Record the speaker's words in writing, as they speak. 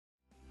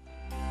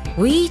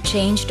We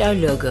changed our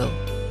logo.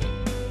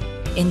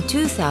 In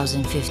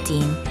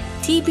 2015,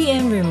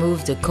 TBN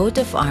removed the coat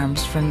of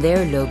arms from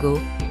their logo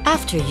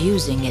after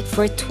using it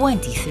for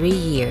 23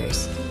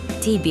 years.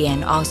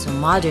 TBN also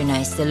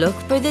modernized the look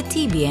for the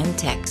TBN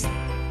text.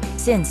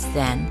 Since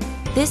then,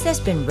 this has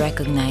been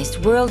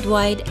recognized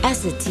worldwide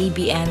as the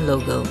TBN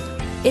logo.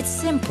 Its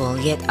simple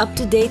yet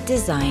up-to-date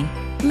design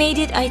made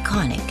it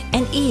iconic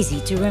and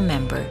easy to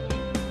remember.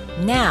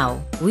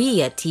 Now,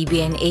 we at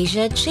TBN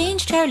Asia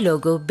changed our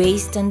logo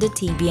based on the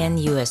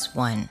TBN US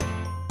one.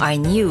 Our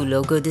new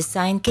logo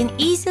design can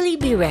easily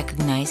be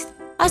recognized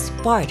as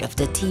part of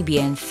the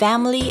TBN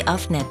family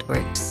of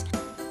networks.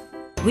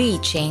 We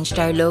changed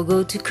our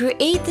logo to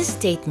create the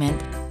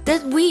statement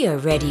that we are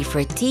ready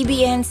for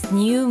TBN's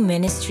new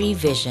ministry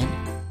vision.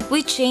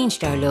 We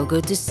changed our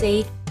logo to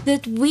say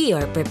that we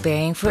are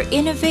preparing for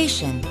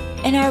innovation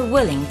and are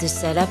willing to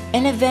set up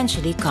and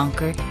eventually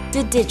conquer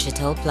the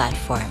digital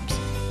platforms.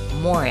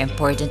 More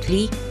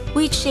importantly,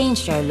 we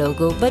changed our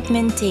logo but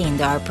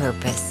maintained our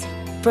purpose.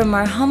 From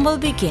our humble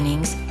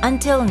beginnings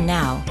until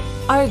now,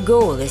 our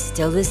goal is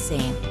still the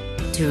same: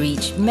 to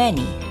reach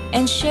many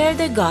and share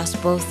the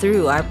gospel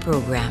through our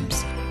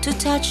programs, to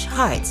touch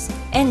hearts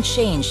and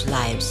change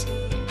lives.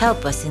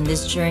 Help us in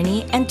this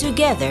journey, and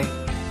together,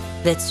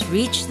 let's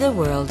reach the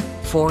world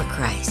for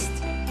Christ.